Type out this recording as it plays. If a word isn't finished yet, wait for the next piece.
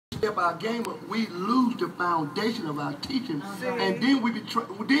step our game up, we lose the foundation of our teaching. And then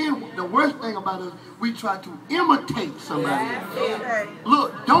then the worst thing about us, we try to imitate somebody else.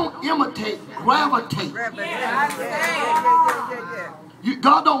 Look, don't imitate, gravitate.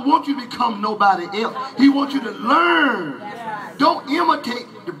 God don't want you to become nobody else. He wants you to learn. Don't imitate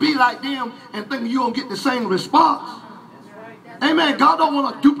to be like them and think you're going to get the same response. Amen. God don't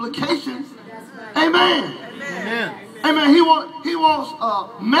want a duplication. Amen. Amen. Amen. He wants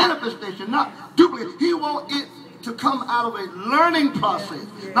manifestation, not duplicate. He wants it to come out of a learning process,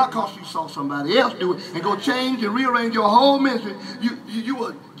 not because you saw somebody else do it and go change and rearrange your whole ministry. You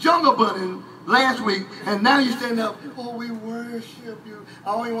were jungle bunnying last week, and now you stand up. Oh, we worship you.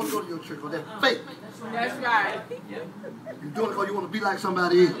 I don't even want to go to your church because that's fake. That's right. You're doing it because you want to be like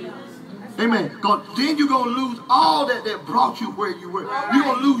somebody else. Amen. Because then you're going to lose all that brought you where you were. You're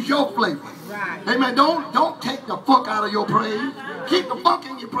going to lose your flavor. Right. Amen. Don't take the funk out of your praise. Keep the funk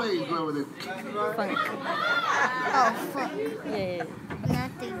in your praise. Funk. Oh, fuck. Yeah.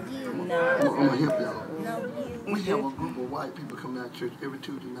 Nothing you. No. I'm going to help y'all. We have a group of white people coming out of church every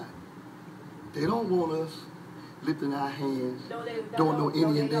Tuesday night. They don't want us lifting our hands, don't know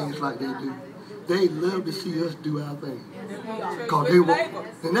Indian dance like they do. They love to see us do our thing. Because they want,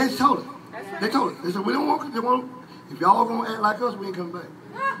 and they told us. They told us. They said, we don't want it. If y'all going to act like us, we ain't coming back.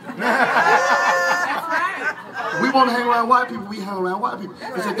 We want to hang around white people, we hang around white people.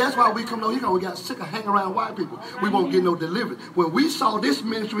 They said, that's why we come over here, we got sick of hanging around white people. We won't get no deliverance. When we saw this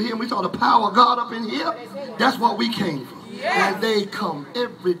ministry here, and we saw the power of God up in here, that's what we came for. And they come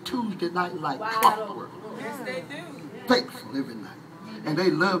every Tuesday night like clockwork. Yes, they do. Faithful every night. And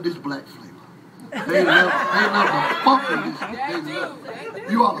they love this black flavor. They love the funk in this. They love it.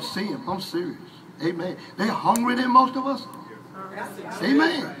 You ought to see them. I'm serious. Amen. They're hungrier than most of us.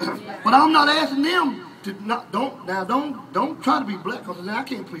 Amen. But I'm not asking them to don't try to be black because I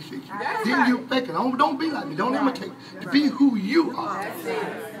can't appreciate you. Then you faking. Don't be like me. Don't imitate. To be who you are.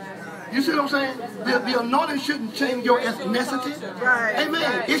 You see what I'm saying? The anointing shouldn't change your ethnicity.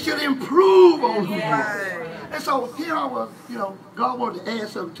 Amen. It should improve on who you are. And so here I was, God wanted to add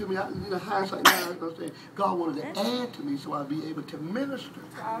something to me. Hindsight now, I'm saying, God wanted to add to me so I'd be able to minister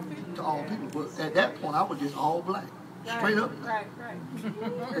to all people. But at that point, I was just all black. Straight up. Right.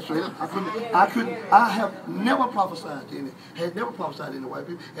 Straight up. I have never prophesied to any, had never prophesied to any white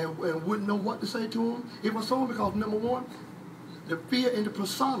people and wouldn't know what to say to them. It was so because, number one, the fear and the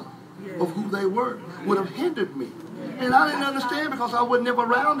persona of who they were would have hindered me. And I didn't understand because I was never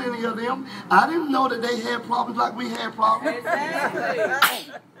around any of them. I didn't know that they had problems like we had problems.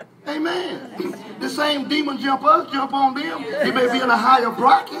 Exactly. Amen. The same demon jump on them. They may be in a higher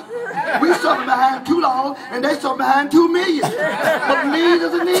bracket. We suffer behind too long, and they suffer behind 2 million. But need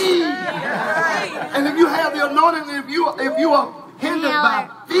is a need. And if you have the anointing, if you are hindered by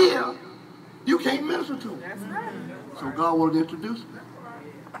fear, you can't minister to them. So God wanted to introduce me.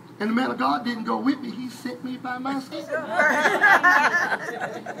 And the man of God didn't go with me. He sent me by myself.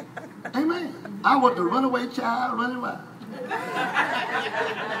 Amen. I was the runaway child running wild.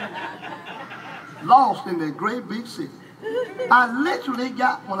 Lost in that great big city. I literally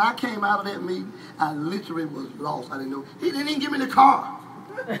when I came out of that meeting, I literally was lost. I didn't know. He didn't even give me the car.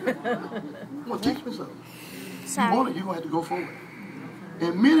 Well, teach me something. You want it, you're going to have to go forward.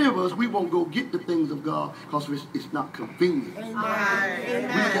 And many of us, we won't go get the things of God because it's not convenient. Amen.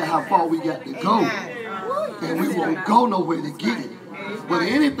 We look at how far we got to go. And we won't go nowhere to get it. But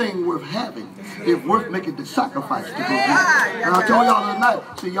anything worth having is worth making the sacrifice to go get it. And I told y'all tonight,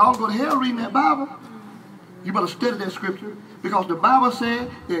 see, y'all go to hell reading that Bible. You better study that scripture. Because the Bible said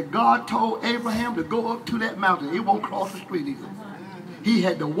that God told Abraham to go up to that mountain. He won't cross the street either. He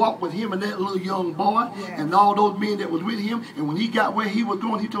had to walk with him and that little young boy and all those men that was with him. And when he got where he was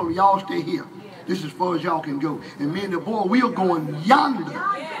going, he told them, y'all stay here. This is as far as y'all can go. And me and the boy, we are going yonder.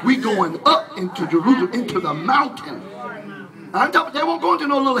 We going up into Jerusalem, into the mountain. I'm talking, they weren't going to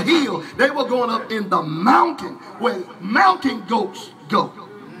no little hill. They were going up in the mountain where mountain goats go.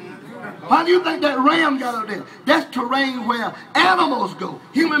 Why do you think that ram got up there? That's terrain where animals go.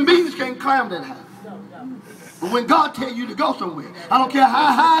 Human beings can't climb that high. But when God tells you to go somewhere, I don't care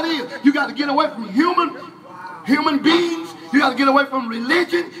how high it is, you got to get away from human beings. You got to get away from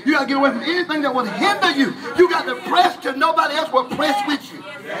religion. You got to get away from anything that would hinder you. You got to press till nobody else will press with you.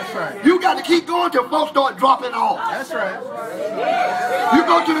 That's right. You got to keep going till folks start dropping off. That's right. You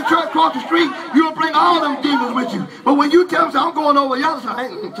go to the church across the street, you'll bring all them demons with you. But when you tell them, I'm going over the other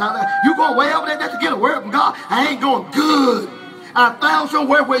side, you going way over there just to get a word from God. I ain't going good. I found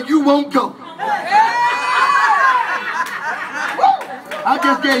somewhere where you won't go. I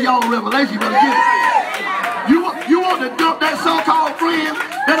just gave y'all a revelation, but you want to dump that so-called friend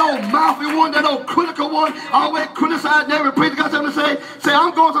That old mouthy one, that old critical one, always criticizing every preacher got something to say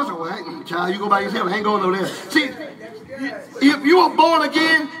I'm going to say, well, child, you go by yourself, I ain't going over there. See, if you are born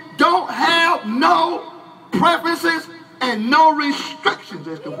again, don't have no preferences and no restrictions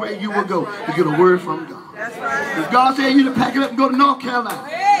as to where you will go to get a word from God. That's right. If God said you to pack it up and go to North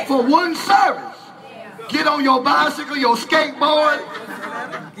Carolina for one service, get on your bicycle, your skateboard,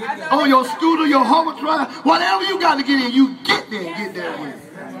 on your scooter, your hover truck, whatever you got to get in, you get there and get there with it.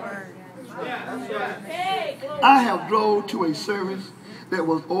 I have drove to a service that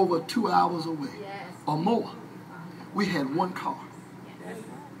was over 2 hours away or more. We had one car.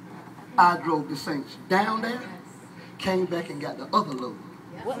 I drove the saints down there, came back and got the other load,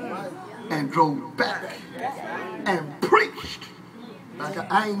 and drove back and preached. Like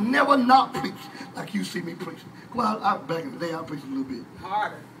I ain't never not preached like you see me preaching. Well, back in the day, I preached a little bit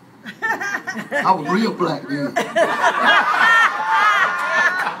Harder. I was real black then.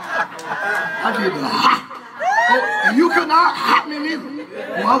 I did the hot. Oh, and you could not hot me neither.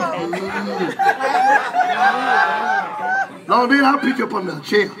 Well, I was good. Long then I preach up on the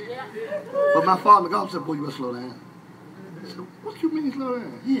chair. But my father, God said, boy, you better slow down. I said, what you mean slow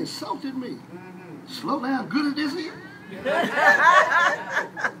down? He insulted me. Slow down, good at this here?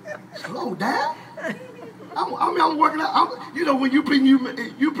 Slow down? I'm working out. You know, when you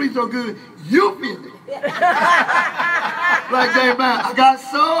preach so good, you feel it. Like that, man, I got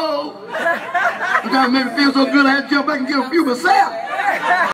soul. You gotta make me feel so good, I had to jump back and get a few myself.